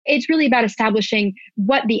it's really about establishing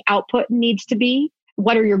what the output needs to be.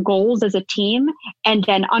 What are your goals as a team? And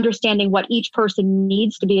then understanding what each person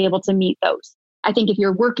needs to be able to meet those. I think if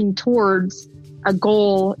you're working towards a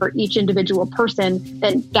goal for each individual person,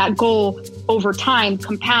 then that goal over time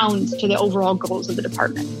compounds to the overall goals of the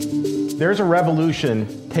department. There's a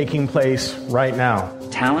revolution taking place right now.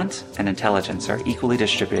 Talent and intelligence are equally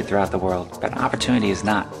distributed throughout the world, but opportunity is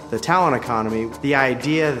not. The talent economy, the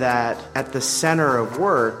idea that at the center of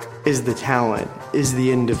work is the talent, is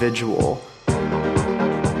the individual.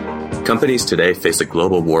 Companies today face a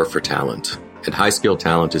global war for talent, and high-skilled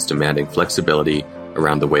talent is demanding flexibility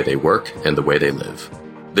around the way they work and the way they live.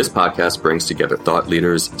 This podcast brings together thought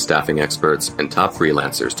leaders, staffing experts, and top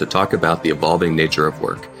freelancers to talk about the evolving nature of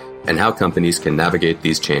work and how companies can navigate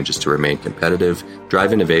these changes to remain competitive,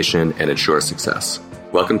 drive innovation, and ensure success.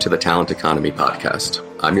 Welcome to the Talent Economy Podcast.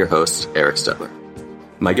 I'm your host, Eric Stetler.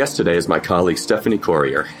 My guest today is my colleague Stephanie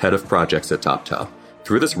Corrier, Head of Projects at TopTal.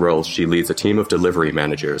 Through this role, she leads a team of delivery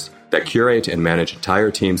managers that curate and manage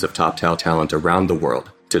entire teams of TopTal talent around the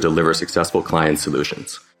world to deliver successful client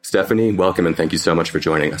solutions. Stephanie, welcome and thank you so much for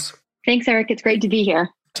joining us. Thanks, Eric. It's great to be here.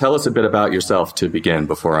 Tell us a bit about yourself to begin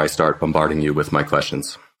before I start bombarding you with my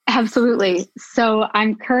questions. Absolutely. So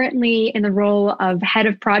I'm currently in the role of Head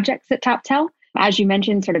of Projects at TopTal. As you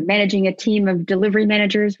mentioned, sort of managing a team of delivery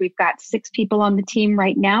managers. We've got 6 people on the team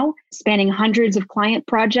right now, spanning hundreds of client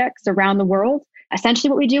projects around the world. Essentially,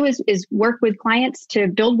 what we do is work with clients to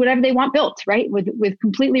build whatever they want built, right? With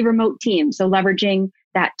completely remote teams. So leveraging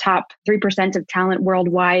that top 3% of talent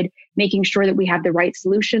worldwide, making sure that we have the right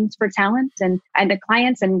solutions for talent and the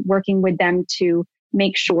clients and working with them to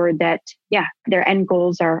make sure that, their end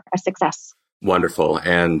goals are a success. Wonderful.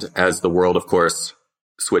 And as the world, of course,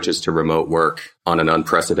 switches to remote work on an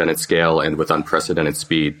unprecedented scale and with unprecedented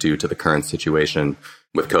speed due to the current situation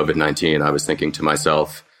with COVID-19, I was thinking to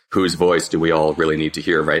myself, whose voice do we all really need to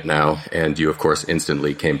hear right now? And you, of course,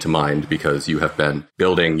 instantly came to mind because you have been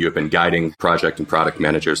guiding project and product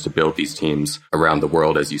managers to build these teams around the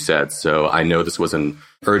world, as you said. So I know this was an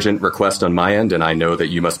urgent request on my end, and I know that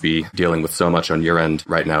you must be dealing with so much on your end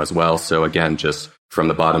right now as well. So again, just from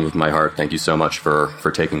the bottom of my heart, thank you so much for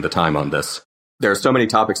taking the time on this. There are so many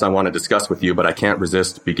topics I want to discuss with you, but I can't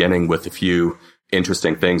resist beginning with a few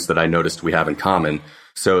interesting things that I noticed we have in common.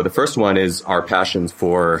 So the first one is our passions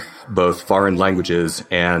for both foreign languages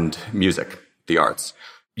and music, the arts.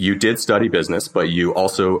 You did study business, but you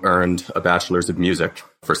also earned a bachelor's of music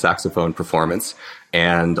for saxophone performance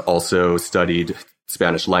and also studied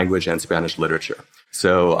Spanish language and Spanish literature.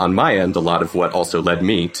 So on my end, a lot of what also led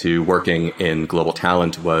me to working in global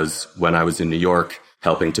talent was when I was in New York,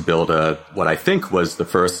 helping to build what I think was the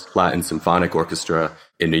first Latin symphonic orchestra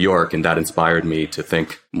in New York. And that inspired me to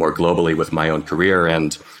think more globally with my own career.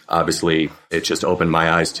 And obviously, it just opened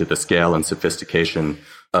my eyes to the scale and sophistication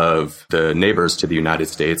of the neighbors to the United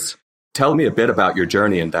States. Tell me a bit about your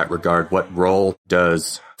journey in that regard. What role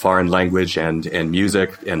does foreign language and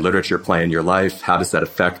music and literature play in your life? How does that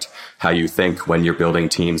affect how you think when you're building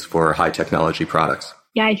teams for high technology products?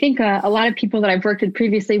 Yeah, I think a lot of people that I've worked with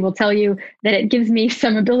previously will tell you that it gives me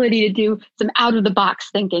some ability to do some out of the box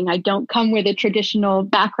thinking. I don't come with a traditional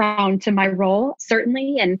background to my role,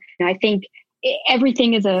 certainly. And I think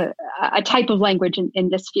everything is a type of language in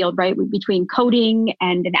this field, right? Between coding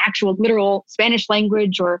and an actual literal Spanish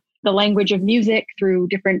language or the language of music through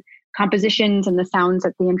different compositions and the sounds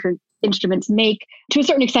that the instruments make. To a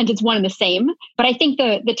certain extent, it's one and the same. But I think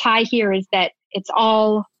the tie here is that it's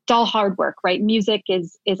all hard work, right? Music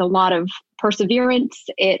is a lot of perseverance.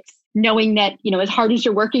 It's knowing that, as hard as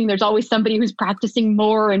you're working, there's always somebody who's practicing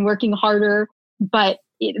more and working harder. But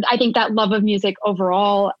I think that love of music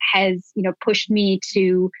overall has, pushed me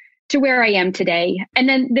to where I am today. And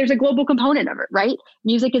then there's a global component of it, right?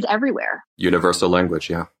 Music is everywhere. Universal language,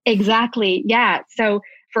 yeah. Exactly. Yeah. So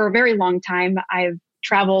for a very long time, I've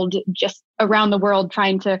traveled just around the world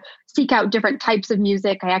trying to seek out different types of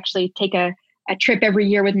music. I actually take a trip every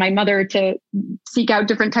year with my mother to seek out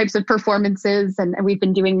different types of performances. And we've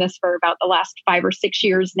been doing this for about the last 5 or 6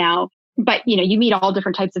 years now. But, you meet all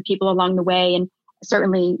different types of people along the way. And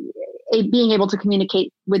certainly being able to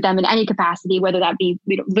communicate with them in any capacity, whether that be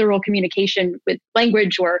literal communication with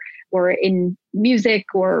language or in music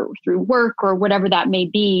or through work or whatever that may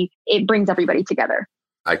be, it brings everybody together.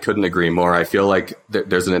 I couldn't agree more. I feel like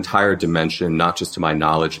there's an entire dimension, not just to my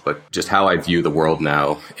knowledge, but just how I view the world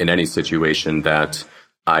now in any situation that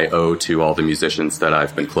I owe to all the musicians that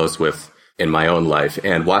I've been close with in my own life.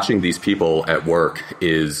 And watching these people at work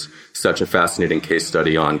is such a fascinating case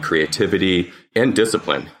study on creativity and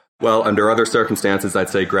discipline. Well, under other circumstances, I'd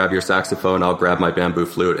say grab your saxophone, I'll grab my bamboo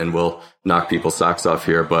flute, and we'll knock people's socks off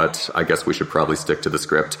here. But I guess we should probably stick to the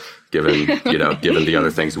script, given the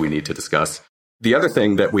other things we need to discuss. The other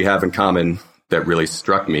thing that we have in common that really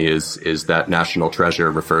struck me is that national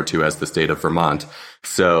treasure referred to as the state of Vermont.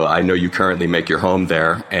 So I know you currently make your home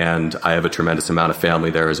there, and I have a tremendous amount of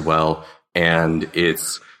family there as well. And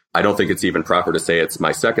I don't think it's even proper to say it's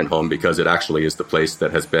my second home, because it actually is the place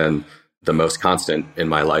that has been the most constant in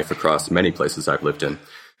my life across many places I've lived in.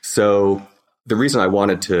 So the reason I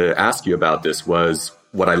wanted to ask you about this was,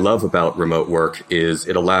 what I love about remote work is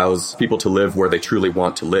it allows people to live where they truly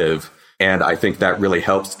want to live. And I think that really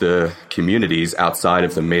helps the communities outside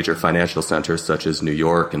of the major financial centers such as New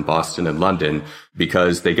York and Boston and London,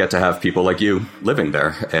 because they get to have people like you living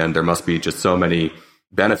there. And there must be just so many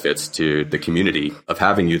benefits to the community of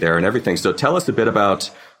having you there and everything. So tell us a bit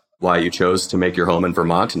about why you chose to make your home in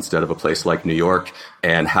Vermont instead of a place like New York,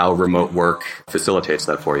 and how remote work facilitates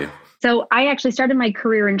that for you. So I actually started my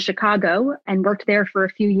career in Chicago and worked there for a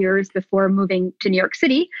few years before moving to New York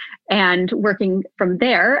City and working from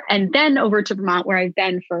there, and then over to Vermont, where I've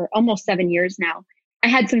been for almost 7 years now. I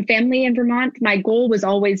had some family in Vermont. My goal was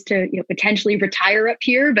always to, potentially retire up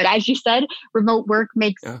here. But as you said, remote work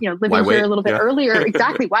makes, living here a little bit earlier.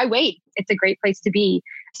 Exactly. Why wait? It's a great place to be.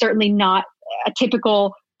 Certainly not a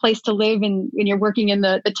typical place to live when you're working in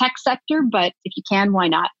the tech sector, but if you can, why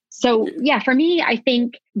not? So yeah, for me, I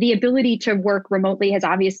think the ability to work remotely has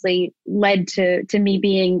obviously led to me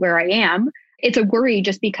being where I am. It's a worry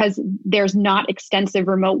just because there's not extensive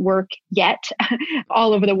remote work yet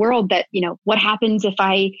all over the world that, what happens if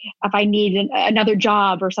I need another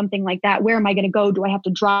job or something like that? Where am I going to go? Do I have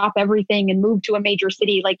to drop everything and move to a major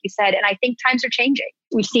city, like you said? And I think times are changing.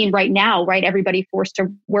 We've seen right now, everybody forced to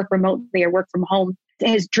work remotely or work from home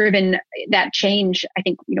has driven that change, I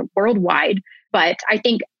think, worldwide. But I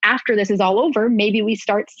think after this is all over, maybe we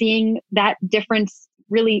start seeing that difference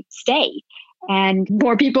really stay. And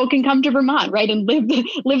more people can come to Vermont, right? And live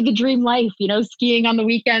the dream life, skiing on the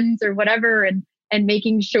weekends or whatever, and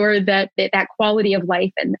making sure that quality of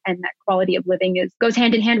life and that quality of living goes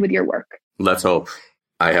hand in hand with your work. Let's hope.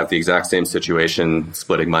 I have the exact same situation,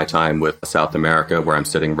 splitting my time with South America, where I'm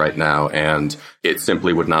sitting right now, and it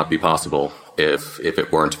simply would not be possible if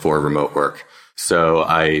it weren't for remote work. So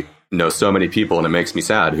I know so many people, and it makes me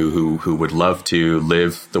sad, who would love to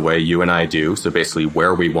live the way you and I do. So basically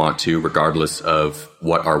where we want to, regardless of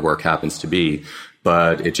what our work happens to be.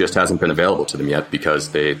 But it just hasn't been available to them yet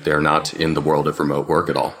because they're not in the world of remote work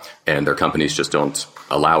at all. And their companies just don't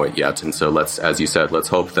allow it yet. And so as you said, let's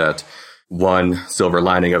hope that one silver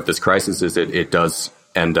lining of this crisis is it does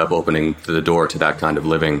end up opening the door to that kind of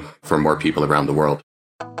living for more people around the world.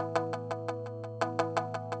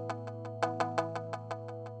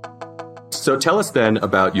 So tell us then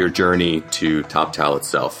about your journey to TopTal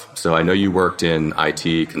itself. So I know you worked in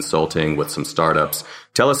IT consulting with some startups.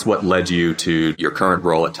 Tell us what led you to your current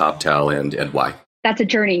role at TopTal and why. That's a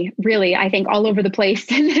journey, really, I think, all over the place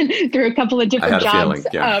through a couple of different jobs.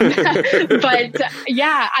 But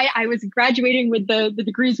yeah, I was graduating with the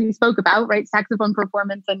degrees we spoke about, right? Saxophone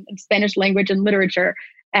performance and Spanish language and literature.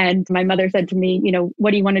 And my mother said to me,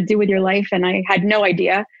 what do you want to do with your life? And I had no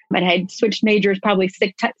idea. I had switched majors probably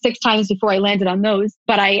six times before I landed on those.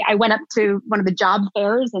 But I went up to one of the job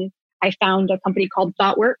fairs and I found a company called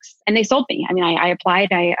ThoughtWorks, and they sold me. I mean, I applied,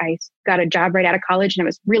 I got a job right out of college, and I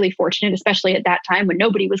was really fortunate, especially at that time when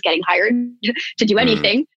nobody was getting hired to do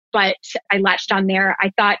anything. But I latched on there.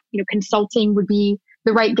 I thought, consulting would be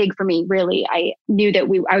the right gig for me, really. I knew that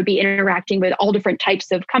I would be interacting with all different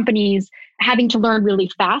types of companies, having to learn really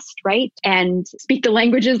fast, right? And speak the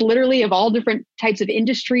languages literally of all different types of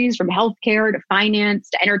industries, from healthcare to finance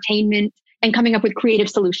to entertainment, and coming up with creative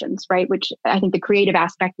solutions, right? Which I think the creative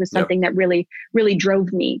aspect was something that really, really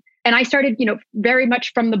drove me. And I started, very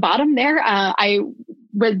much from the bottom there. I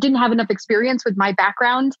didn't have enough experience with my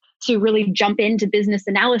background to really jump into business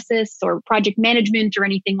analysis or project management or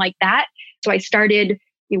anything like that. So I started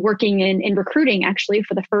working in recruiting actually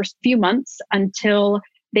for the first few months until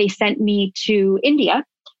they sent me to India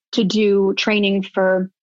to do training for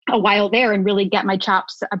a while there and really get my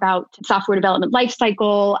chops about software development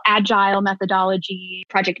lifecycle, agile methodology,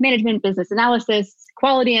 project management, business analysis,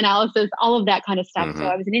 quality analysis, all of that kind of stuff. So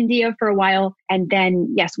I was in India for a while, and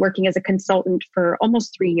then, working as a consultant for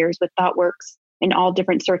almost 3 years with ThoughtWorks in all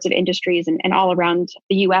different sorts of industries and all around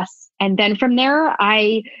the US. And then from there,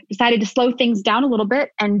 I decided to slow things down a little bit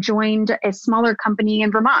and joined a smaller company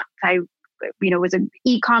in Vermont. I was an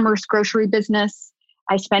e-commerce grocery business.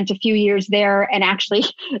 I spent a few years there, and actually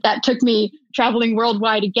that took me traveling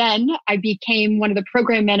worldwide again. I became one of the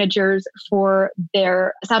program managers for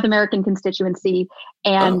their South American constituency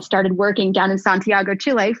and started working down in Santiago,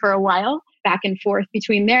 Chile for a while, back and forth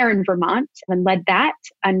between there and Vermont, and led that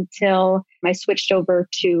until I switched over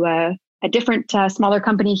to a different smaller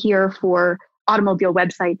company here for automobile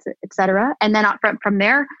websites, et cetera. And then from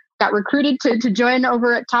there, got recruited to join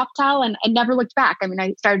over at TopTal and never looked back. I mean,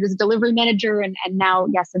 I started as a delivery manager and now,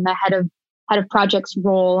 yes, in the head of projects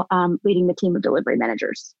role, leading the team of delivery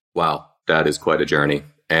managers. Wow, that is quite a journey.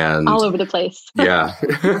 And all over the place. Yeah.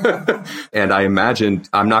 And I imagine,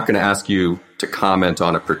 I'm not going to ask you to comment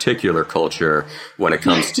on a particular culture when it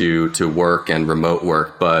comes to work and remote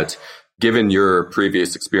work, but given your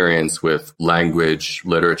previous experience with language,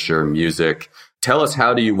 literature, music, tell us,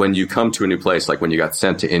 how do you, when you come to a new place, like when you got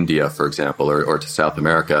sent to India, for example, or to South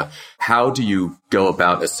America, how do you go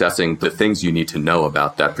about assessing the things you need to know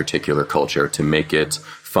about that particular culture to make it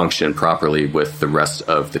function properly with the rest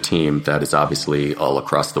of the team that is obviously all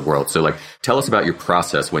across the world? So like, tell us about your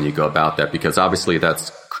process when you go about that, because obviously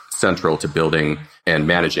that's central to building and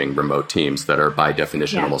managing remote teams that are by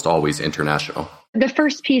definition almost always international. The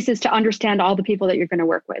first piece is to understand all the people that you're going to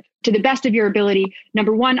work with to the best of your ability.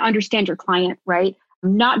 Number one, understand your client, right?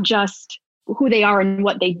 Not just who they are and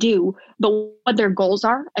what they do, but what their goals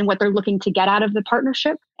are and what they're looking to get out of the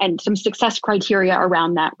partnership and some success criteria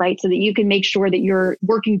around that, right? So that you can make sure that you're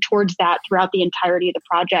working towards that throughout the entirety of the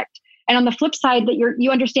project. And on the flip side, that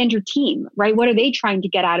you understand your team, right? What are they trying to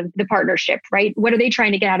get out of the partnership, right? What are they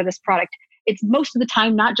trying to get out of this product? It's most of the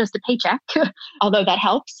time not just a paycheck, although that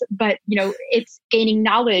helps, but it's gaining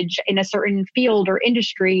knowledge in a certain field or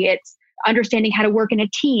industry. It's understanding how to work in a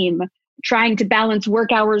team, trying to balance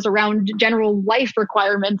work hours around general life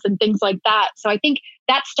requirements and things like that. So I think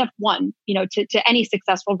that's step one, to any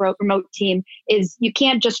successful remote team is you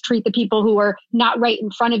can't just treat the people who are not right in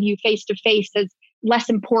front of you face to face as less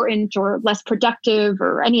important or less productive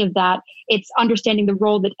or any of that. It's understanding the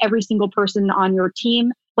role that every single person on your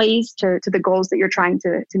team plays to the goals that you're trying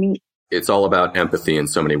to meet. It's all about empathy in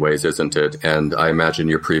so many ways, isn't it? And I imagine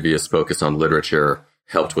your previous focus on literature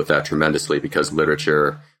helped with that tremendously, because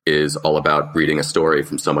literature is all about reading a story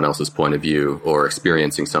from someone else's point of view or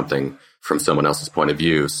experiencing something from someone else's point of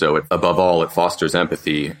view. So above all, it fosters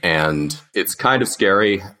empathy. And it's kind of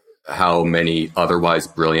scary how many otherwise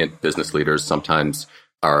brilliant business leaders sometimes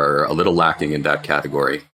are a little lacking in that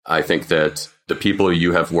category. I think that the people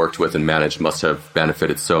you have worked with and managed must have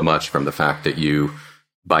benefited so much from the fact that you,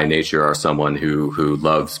 by nature, are someone who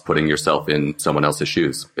loves putting yourself in someone else's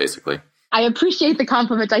shoes, basically. I appreciate the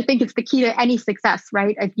compliment. I think it's the key to any success,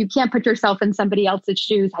 right? If you can't put yourself in somebody else's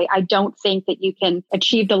shoes, I don't think that you can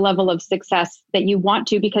achieve the level of success that you want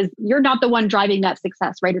to, because you're not the one driving that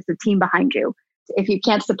success, right? It's the team behind you. If you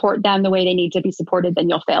can't support them the way they need to be supported, then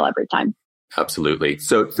you'll fail every time. Absolutely.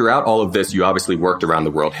 So throughout all of this, you obviously worked around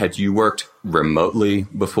the world. Had you worked remotely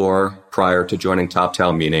before, prior to joining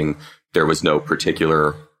TopTal, meaning there was no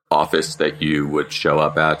particular office that you would show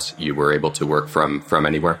up at? You were able to work from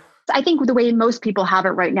anywhere? I think the way most people have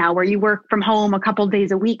it right now, where you work from home a couple of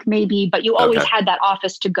days a week, maybe, but you always had that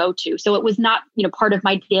office to go to. So it was not, part of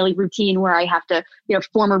my daily routine where I have to,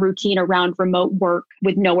 form a routine around remote work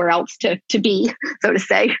with nowhere else to be, so to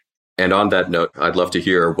say. And on that note, I'd love to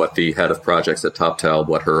hear what the head of projects at TopTal,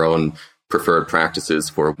 what her own preferred practices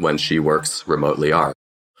for when she works remotely are.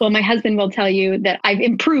 Well, my husband will tell you that I've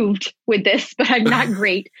improved with this, but I'm not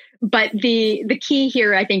great. But the key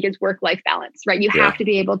here, I think, is work-life balance, right? You have to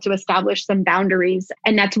be able to establish some boundaries,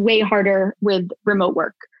 and that's way harder with remote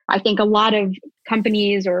work. I think a lot of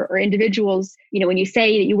companies or individuals, when you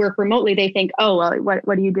say that you work remotely, they think, oh, well,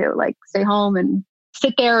 what do you do? Like stay home and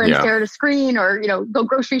sit there and stare at a screen, or, go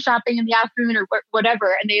grocery shopping in the afternoon or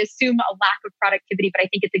whatever. And they assume a lack of productivity, but I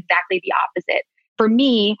think it's exactly the opposite. For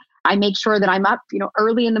me, I make sure that I'm up,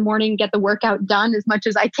 early in the morning, get the workout done as much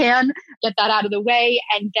as I can, get that out of the way,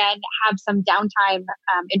 and then have some downtime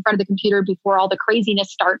in front of the computer before all the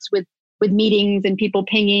craziness starts with meetings and people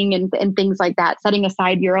pinging and things like that. Setting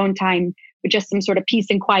aside your own time with just some sort of peace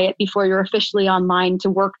and quiet before you're officially online to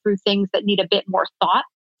work through things that need a bit more thought.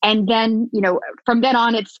 And then, from then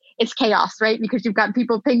on, it's chaos, right? Because you've got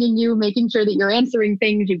people pinging you, making sure that you're answering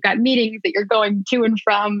things. You've got meetings that you're going to and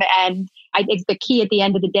from. And I think the key at the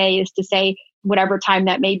end of the day is to say whatever time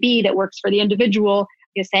that may be that works for the individual.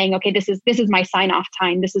 You're saying, okay, this is my sign-off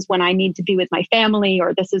time. This is when I need to be with my family,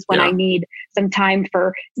 or this is when I need some time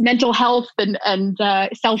for mental health and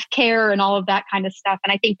self-care and all of that kind of stuff.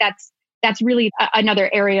 And I think that's that's really another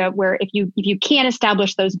area where if you can't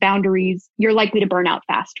establish those boundaries, you're likely to burn out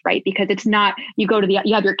fast, right? Because it's not, you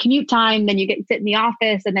have your commute time, then you sit in the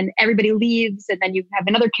office, and then everybody leaves, and then you have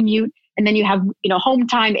another commute, and then you have, home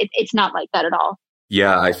time. It's not like that at all.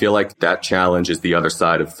 Yeah, I feel like that challenge is the other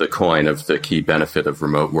side of the coin of the key benefit of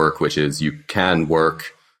remote work, which is you can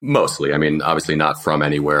work mostly. I mean, obviously not from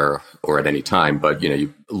anywhere or at any time, but a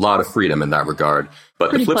lot of freedom in that regard.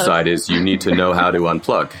 But the flip side is you need to know how to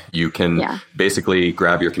unplug. You can basically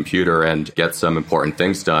grab your computer and get some important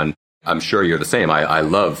things done. I'm sure you're the same. I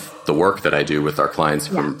love the work that I do with our clients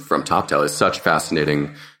from TopTal. It's such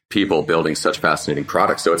fascinating people building such fascinating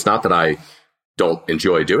products. So it's not that I don't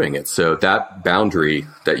enjoy doing it. So that boundary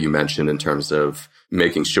that you mentioned in terms of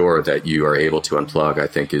making sure that you are able to unplug, I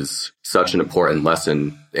think is such an important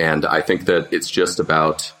lesson. And I think that it's just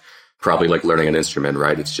about probably like learning an instrument,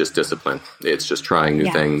 right? It's just discipline. It's just trying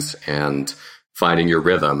new things and finding your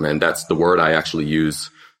rhythm. And that's the word I actually use,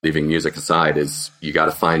 leaving music aside, is you got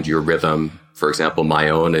to find your rhythm. For example, my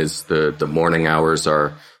own is the morning hours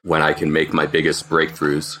are when I can make my biggest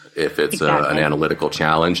breakthroughs. If it's an analytical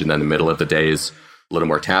challenge, and then the middle of the day is a little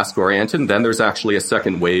more task oriented. And then there's actually a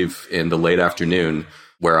second wave in the late afternoon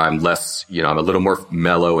where I'm less, I'm a little more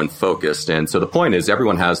mellow and focused. And so the point is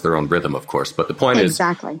everyone has their own rhythm, of course, but the point is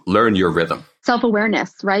learn your rhythm.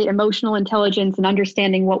 Self-awareness, right? Emotional intelligence and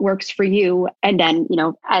understanding what works for you. And then,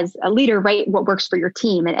 as a leader, right, what works for your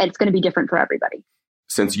team. And it's going to be different for everybody.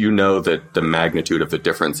 Since you know that the magnitude of the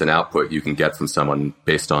difference in output you can get from someone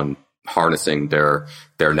based on harnessing their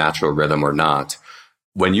natural rhythm or not,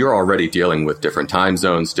 when you're already dealing with different time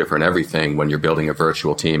zones, different everything, when you're building a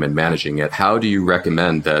virtual team and managing it, how do you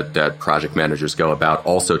recommend that project managers go about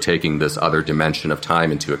also taking this other dimension of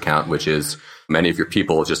time into account, which is many of your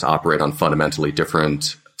people just operate on fundamentally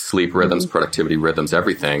different sleep rhythms, productivity rhythms,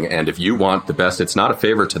 everything. And if you want the best, it's not a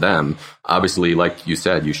favor to them. Obviously, like you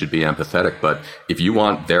said, you should be empathetic, but if you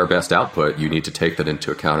want their best output, you need to take that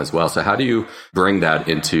into account as well. So how do you bring that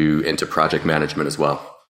into project management as well?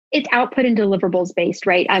 It's output and deliverables based,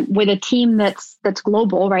 right? With a team that's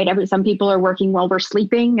global, right? Some people are working while we're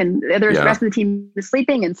sleeping, and the rest of the team is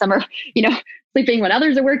sleeping, and some are, sleeping when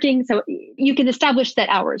others are working. So you can establish set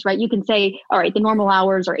hours, right? You can say, all right, the normal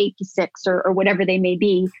hours are 8 to 6 or whatever they may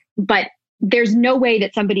be, but there's no way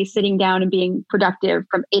that somebody's sitting down and being productive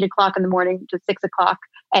from 8 o'clock in the morning to 6 o'clock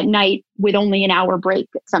at night with only an hour break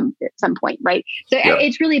at some point, right? So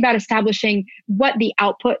it's really about establishing what the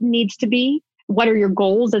output needs to be. What are your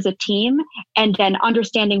goals as a team? And then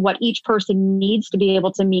understanding what each person needs to be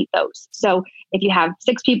able to meet those. So if you have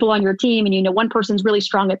 6 people on your team and one person's really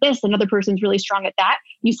strong at this, another person's really strong at that,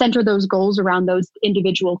 you center those goals around those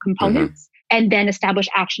individual components and then establish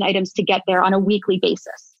action items to get there on a weekly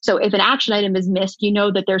basis. So if an action item is missed,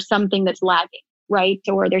 that there's something that's lagging, right?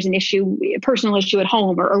 Or there's an issue, a personal issue at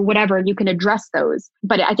home or whatever, you can address those.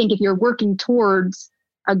 But I think if you're working towards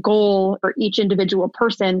a goal for each individual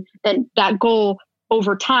person, then that goal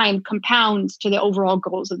over time compounds to the overall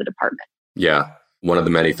goals of the department. Yeah. One of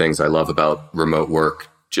the many things I love about remote work,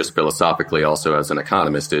 just philosophically also as an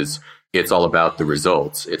economist, is it's all about the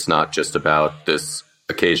results. It's not just about this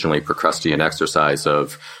occasionally Procrustean exercise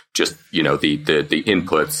of just, the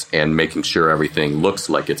inputs and making sure everything looks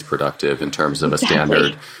like it's productive in terms of a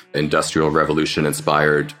standard industrial revolution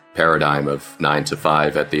inspired paradigm of 9 to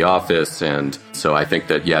 5 at the office. And so I think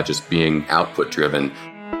that, just being output driven.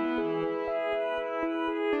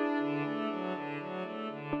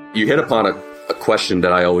 You hit upon a question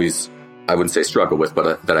that I wouldn't say struggle with,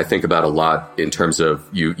 but that I think about a lot in terms of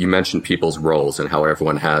you mentioned people's roles and how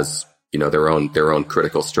everyone has, their own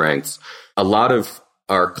critical strengths. A lot of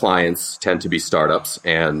our clients tend to be startups.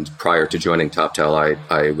 And prior to joining TopTal,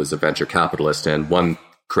 I was a venture capitalist. And one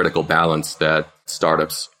critical balance that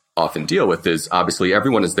startups often deal with is obviously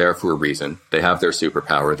everyone is there for a reason. They have their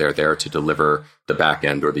superpower. They're there to deliver the back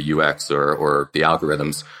end or the UX or the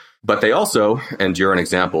algorithms. But they also, and you're an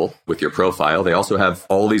example with your profile, they also have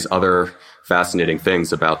all these other fascinating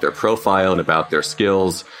things about their profile and about their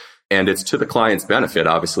skills. And it's to the client's benefit,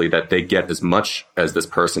 obviously, that they get as much as this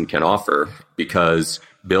person can offer, because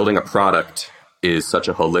building a product is such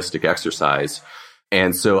a holistic exercise.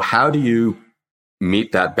 And so how do you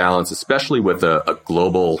meet that balance, especially with a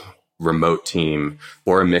global remote team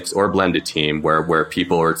or a mix or blended team where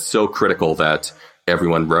people are so critical that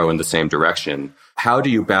everyone row in the same direction? How do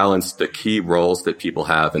you balance the key roles that people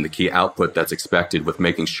have and the key output that's expected with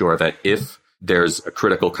making sure that if there's a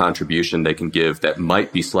critical contribution they can give that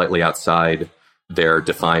might be slightly outside their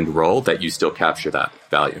defined role, that you still capture that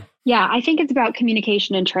value? Yeah, I think it's about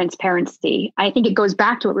communication and transparency. I think it goes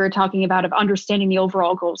back to what we were talking about of understanding the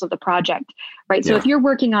overall goals of the project, right? So if you're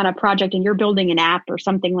working on a project and you're building an app or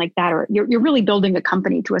something like that, or you're really building a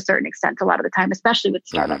company to a certain extent a lot of the time, especially with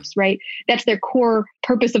startups, right? That's their core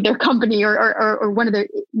purpose of their company or one of the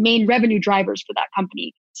main revenue drivers for that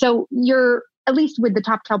company. So you're, at least with the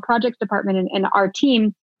TopTal projects department and our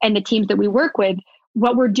team and the teams that we work with,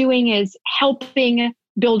 what we're doing is helping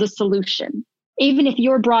build a solution. Even if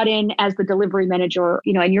you're brought in as the delivery manager,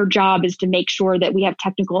 and your job is to make sure that we have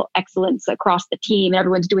technical excellence across the team,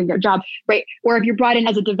 everyone's doing their job, right? Or if you're brought in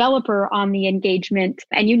as a developer on the engagement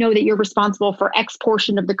and you know that you're responsible for X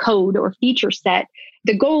portion of the code or feature set,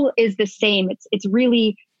 the goal is the same. It's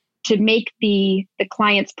really to make the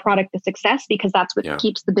client's product a success, because that's what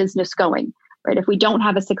keeps the business going, right? If we don't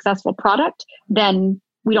have a successful product, then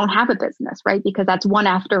we don't have a business, right? Because that's one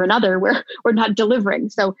after another where we're not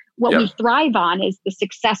delivering. So what we thrive on is the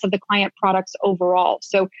success of the client products overall.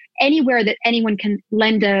 So anywhere that anyone can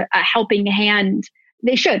lend a helping hand,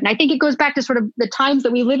 they should. And I think it goes back to sort of the times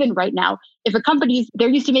that we live in right now. If a company's, they're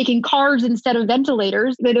used to making cars instead of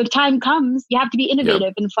ventilators, the time comes, you have to be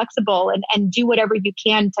innovative and flexible and do whatever you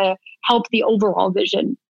can to help the overall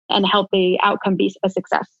vision and help the outcome be a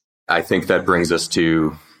success. I think that brings us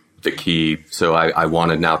to the key. So I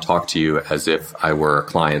want to now talk to you as if I were a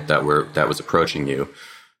client that was approaching you.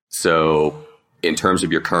 So in terms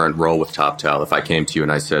of your current role with TopTal, if I came to you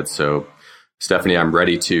and I said, so Stephanie, I'm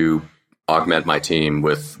ready to augment my team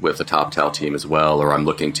with a TopTal team as well, or I'm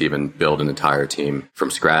looking to even build an entire team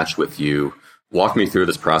from scratch with you. Walk me through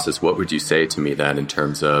this process. What would you say to me then in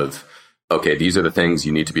terms of, okay, these are the things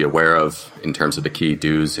you need to be aware of in terms of the key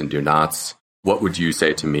do's and do nots? What would you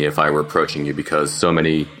say to me if I were approaching you? Because so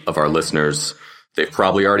many of our listeners, they've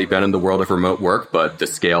probably already been in the world of remote work, but the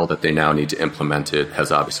scale that they now need to implement it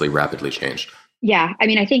has obviously rapidly changed. Yeah. I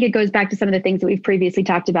mean, I think it goes back to some of the things that we've previously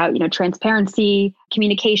talked about, transparency,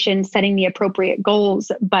 communication, setting the appropriate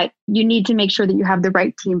goals, but you need to make sure that you have the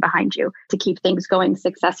right team behind you to keep things going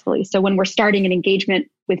successfully. So when we're starting an engagement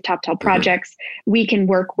with TopTal projects, we can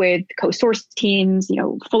work with co-source teams,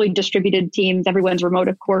 fully distributed teams. Everyone's remote,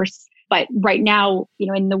 of course. But right now,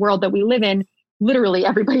 in the world that we live in, literally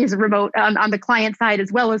everybody is remote on the client side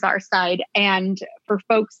as well as our side. And for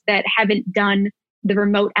folks that haven't done the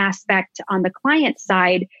remote aspect on the client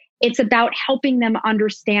side, it's about helping them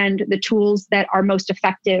understand the tools that are most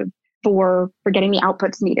effective for getting the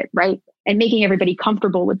outputs needed, right? And making everybody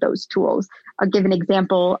comfortable with those tools. I'll give an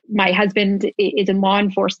example. My husband is in law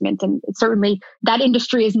enforcement, and certainly that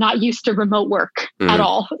industry is not used to remote work at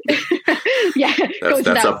all.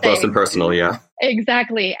 That's up close and personal, yeah.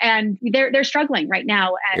 Exactly. And they're struggling right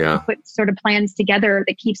now and put sort of plans together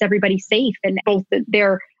that keeps everybody safe, and both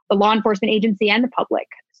the law enforcement agency and the public.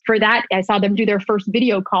 For that, I saw them do their first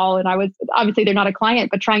video call, and I was, obviously they're not a client,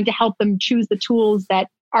 but trying to help them choose the tools that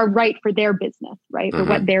are right for their business, right? For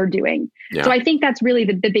what they're doing. Yeah. So I think that's really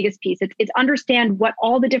the biggest piece. It's understand what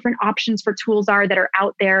all the different options for tools are that are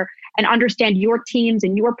out there, and understand your teams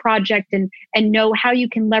and your project, and know how you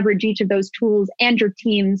can leverage each of those tools and your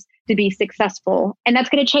teams to be successful. And that's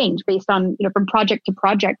going to change based on, from project to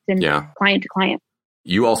project and client to client.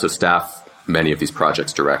 You also staff many of these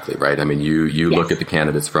projects directly, right? I mean, you look at the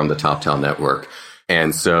candidates from the TopTal network.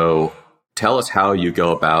 And so tell us how you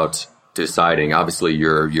go about deciding. Obviously,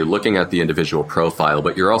 you're looking at the individual profile,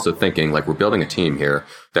 but you're also thinking, like, we're building a team here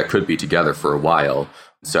that could be together for a while.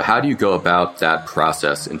 So how do you go about that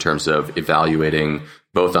process in terms of evaluating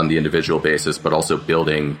both on the individual basis, but also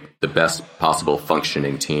building the best possible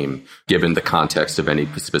functioning team, given the context of any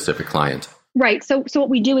specific client? Right. So what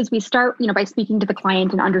we do is we start, by speaking to the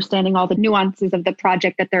client and understanding all the nuances of the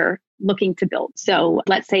project that they're looking to build. So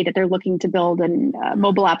let's say that they're looking to build a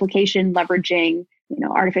mobile application leveraging,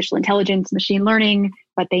 artificial intelligence, machine learning,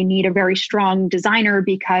 but they need a very strong designer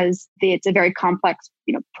because it's a very complex,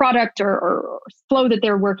 product or flow that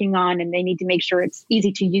they're working on, and they need to make sure it's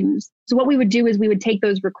easy to use. So what we would do is we would take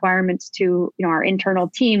those requirements to, our internal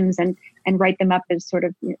teams and write them up as sort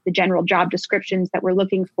of the general job descriptions that we're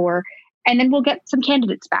looking for. And then we'll get some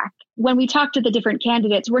candidates back. When we talk to the different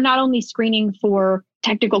candidates, we're not only screening for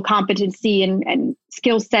technical competency and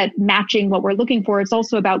skill set matching what we're looking for. It's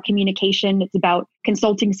also about communication. It's about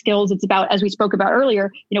consulting skills. It's about, as we spoke about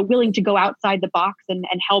earlier, willing to go outside the box and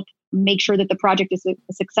help make sure that the project is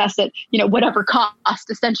a success at, whatever cost,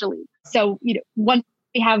 essentially. So, once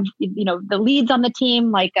we have, the leads on the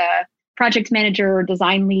team, like a project manager,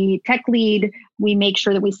 design lead, tech lead, we make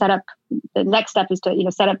sure that we set up, the next step is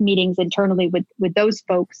to, set up meetings internally with those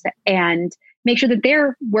folks and make sure that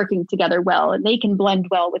they're working together well and they can blend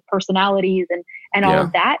well with personalities and all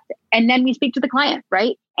of that. And then we speak to the client,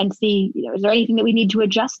 right? And see, is there anything that we need to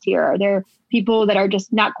adjust here? Are there people that are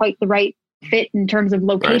just not quite the right fit in terms of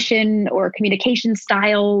location or communication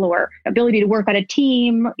style or ability to work on a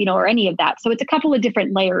team, or any of that. So it's a couple of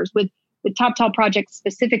different layers. With TopTal projects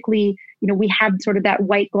specifically, we have sort of that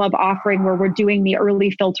white glove offering where we're doing the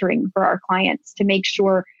early filtering for our clients to make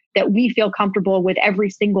sure that we feel comfortable with every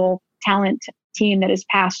single talent team that is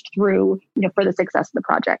passed through, for the success of the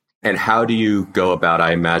project. And how do you go about,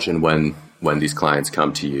 I imagine when these clients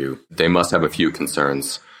come to you, they must have a few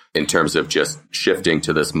concerns in terms of just shifting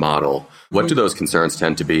to this model. What do those concerns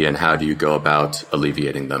tend to be, and how do you go about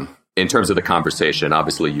alleviating them? In terms of the conversation,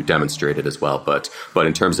 obviously you demonstrated as well, but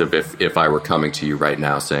in terms of if I were coming to you right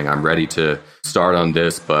now saying, I'm ready to start on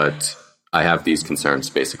this, but I have these concerns,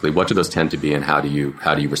 basically, what do those tend to be, and how do you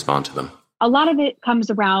respond to them? A lot of it comes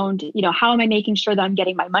around, how am I making sure that I'm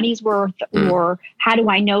getting my money's worth, or how do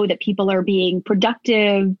I know that people are being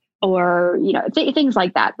productive, or, things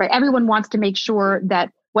like that, right? Everyone wants to make sure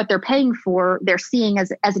that what they're paying for, they're seeing as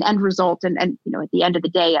an end result, and at the end of the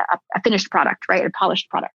day, a finished product, right? A polished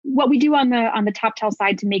product. What we do on the TopTal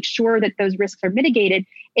side to make sure that those risks are mitigated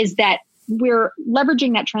is that we're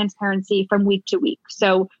leveraging that transparency from week to week.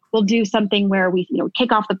 So we'll do something where we,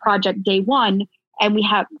 kick off the project day one, and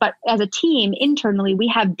but as a team internally, we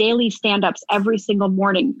have daily stand-ups every single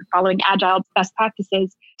morning following agile best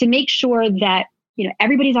practices to make sure that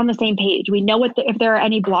everybody's on the same page. We know if there are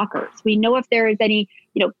any blockers. We know if there is any,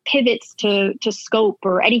 pivots to scope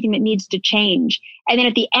or anything that needs to change. And then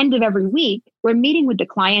at the end of every week, we're meeting with the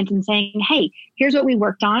client and saying, hey, here's what we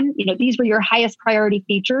worked on. These were your highest priority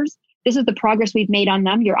features. This is the progress we've made on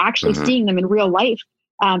them. You're actually seeing them in real life,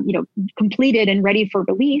 completed and ready for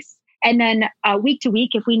release. And then week to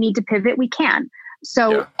week, if we need to pivot, we can.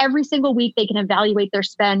 So every single week they can evaluate their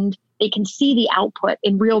spend. They can see the output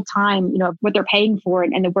in real time, what they're paying for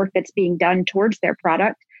and the work that's being done towards their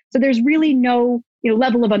product. So there's really no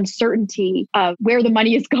level of uncertainty of where the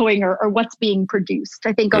money is going or what's being produced.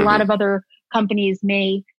 I think a lot of other companies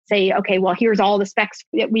may say, okay, well, here's all the specs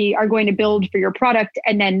that we are going to build for your product.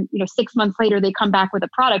 And then, 6 months later, they come back with a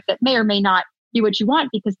product that may or may not be what you want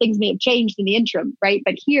because things may have changed in the interim, right?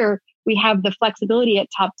 But here we have the flexibility at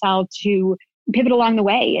TopTal to pivot along the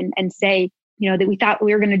way and say, that we thought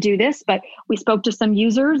we were going to do this, but we spoke to some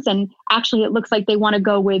users and actually it looks like they want to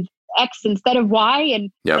go with X instead of Y,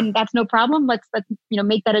 and that's no problem. Let's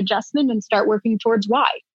make that adjustment and start working towards Y.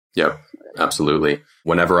 Yep, absolutely.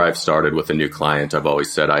 Whenever I've started with a new client, I've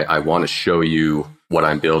always said, I want to show you what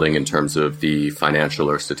I'm building in terms of the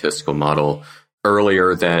financial or statistical model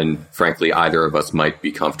earlier than, frankly, either of us might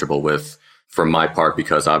be comfortable with. From my part,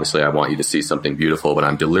 because obviously I want you to see something beautiful, but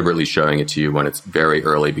I'm deliberately showing it to you when it's very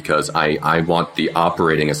early because I want the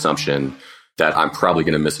operating assumption that I'm probably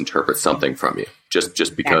going to misinterpret something from you.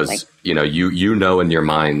 Just because, you know in your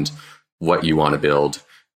mind what you want to build,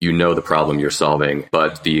 the problem you're solving,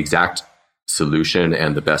 but the exact solution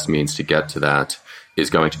and the best means to get to that is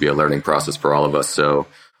going to be a learning process for all of us. So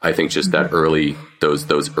I think just that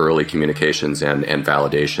those early communications and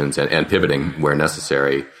validations and pivoting where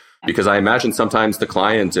necessary. Because I imagine sometimes the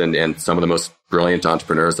client and some of the most brilliant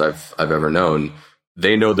entrepreneurs I've ever known,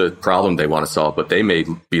 they know the problem they want to solve, but they may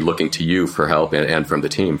be looking to you for help and from the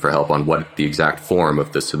team for help on what the exact form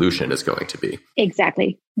of the solution is going to be.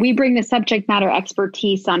 Exactly. We bring the subject matter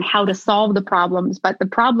expertise on how to solve the problems, but the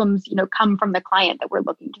problems, come from the client that we're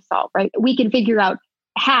looking to solve, right? We can figure out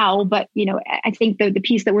how, but, I think the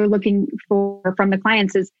piece that we're looking for from the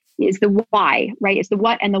clients is the why, right? It's the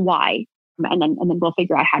what and the why. And then we'll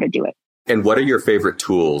figure out how to do it. And what are your favorite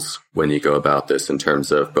tools when you go about this in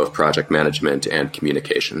terms of both project management and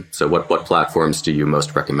communication? So what platforms do you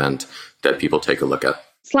most recommend that people take a look at?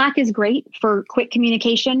 Slack is great for quick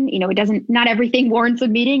communication. Not everything warrants a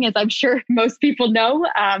meeting, as I'm sure most people know.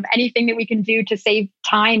 Anything that we can do to save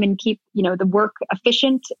time and keep, the work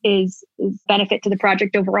efficient is benefit to the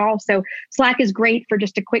project overall. So Slack is great for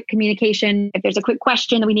just a quick communication. If there's a quick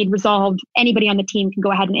question that we need resolved, anybody on the team can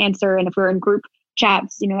go ahead and answer. And if we're in group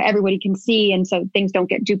chats, everybody can see. And so things don't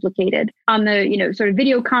get duplicated. On the, sort of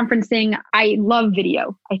video conferencing, I love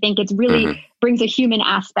video. I think it's really brings a human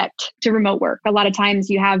aspect to remote work. A lot of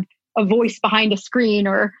times you have a voice behind a screen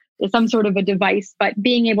or some sort of a device, but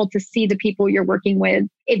being able to see the people you're working with,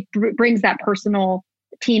 it brings that personal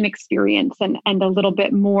team experience and a little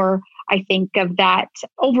bit more, I think, of that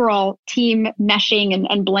overall team meshing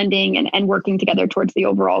and blending and working together towards the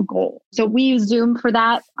overall goal. So we use Zoom for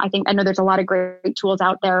that. I know there's a lot of great tools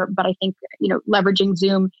out there, but I think, leveraging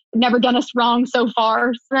Zoom never done us wrong so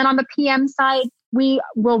far. So then on the PM side, we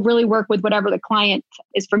will really work with whatever the client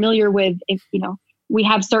is familiar with. If, We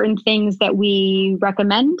have certain things that we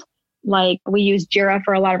recommend, like we use Jira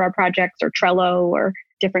for a lot of our projects, or Trello, or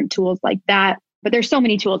different tools like that. But there's so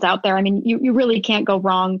many tools out there. I mean, you really can't go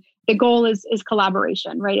wrong. The goal is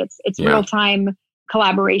collaboration, right? It's real-time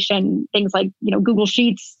collaboration. Things like, Google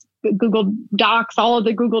Sheets, Google Docs, all of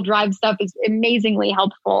the Google Drive stuff is amazingly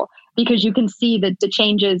helpful because you can see the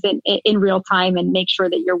changes in real time and make sure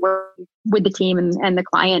that you're working with the team and the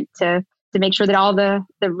client to make sure that all the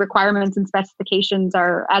requirements and specifications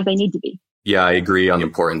are as they need to be. Yeah, I agree on the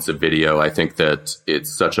importance of video. I think that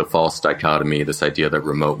it's such a false dichotomy, this idea that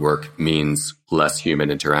remote work means less human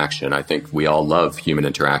interaction. I think we all love human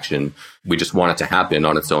interaction. We just want it to happen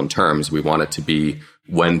on its own terms. We want it to be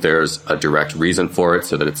when there's a direct reason for it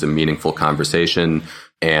so that it's a meaningful conversation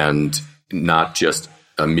and not just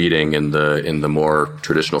a meeting in the more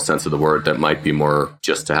traditional sense of the word that might be more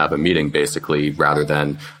just to have a meeting, basically, rather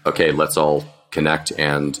than, okay, let's all connect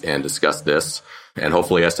and discuss this. And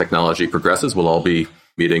hopefully as technology progresses, we'll all be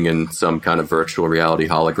meeting in some kind of virtual reality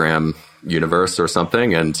hologram universe or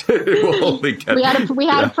something. And we'll only get... We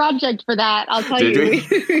had a project for that, I'll tell you.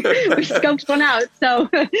 We scoped one out. So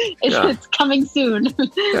it's coming soon.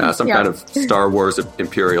 Yeah, some kind of Star Wars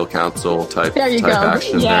Imperial Council type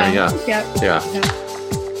action there. Yeah.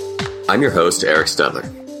 I'm your host, Eric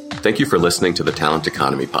Studler. Thank you for listening to the Talent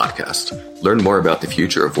Economy Podcast. Learn more about the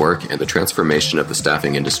future of work and the transformation of the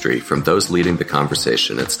staffing industry from those leading the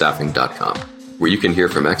conversation at staffing.com, where you can hear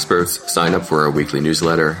from experts, sign up for our weekly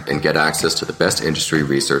newsletter, and get access to the best industry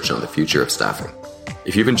research on the future of staffing.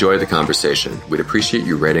 If you've enjoyed the conversation, we'd appreciate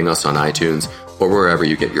you rating us on iTunes or wherever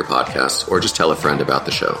you get your podcasts, or just tell a friend about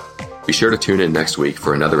the show. Be sure to tune in next week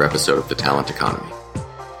for another episode of the Talent Economy.